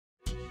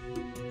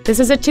This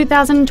is a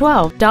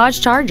 2012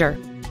 Dodge Charger.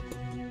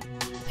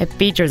 It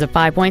features a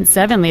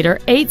 5.7-liter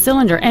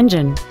 8-cylinder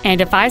engine and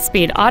a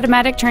 5-speed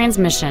automatic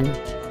transmission.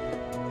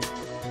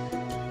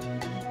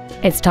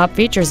 Its top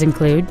features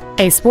include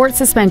a sport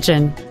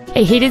suspension,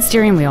 a heated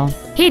steering wheel,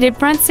 heated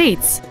front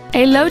seats,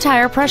 a low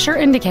tire pressure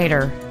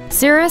indicator,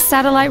 Sirius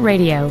satellite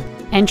radio,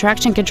 and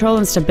traction control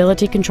and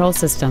stability control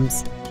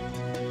systems.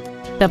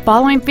 The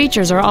following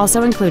features are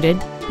also included: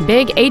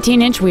 big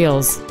 18-inch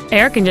wheels,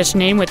 air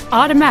conditioning with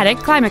automatic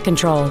climate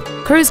control,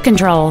 cruise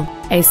control,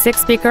 a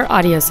 6-speaker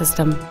audio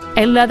system,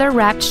 a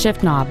leather-wrapped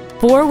shift knob,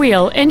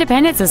 4-wheel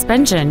independent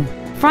suspension,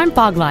 front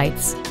fog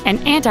lights, an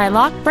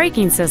anti-lock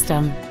braking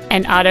system,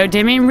 an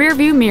auto-dimming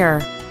rear-view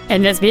mirror,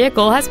 and this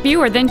vehicle has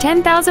fewer than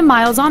 10,000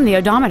 miles on the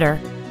odometer.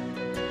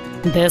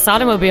 This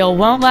automobile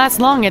won't last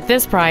long at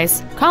this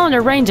price. Call and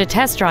arrange a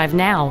test drive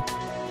now.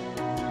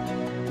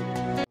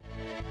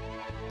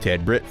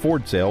 Ted Britt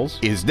Ford Sales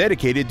is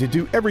dedicated to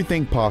do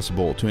everything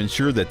possible to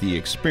ensure that the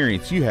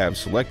experience you have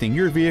selecting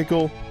your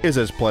vehicle is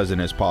as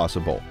pleasant as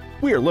possible.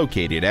 We are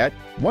located at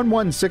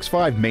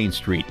 1165 Main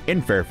Street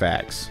in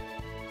Fairfax.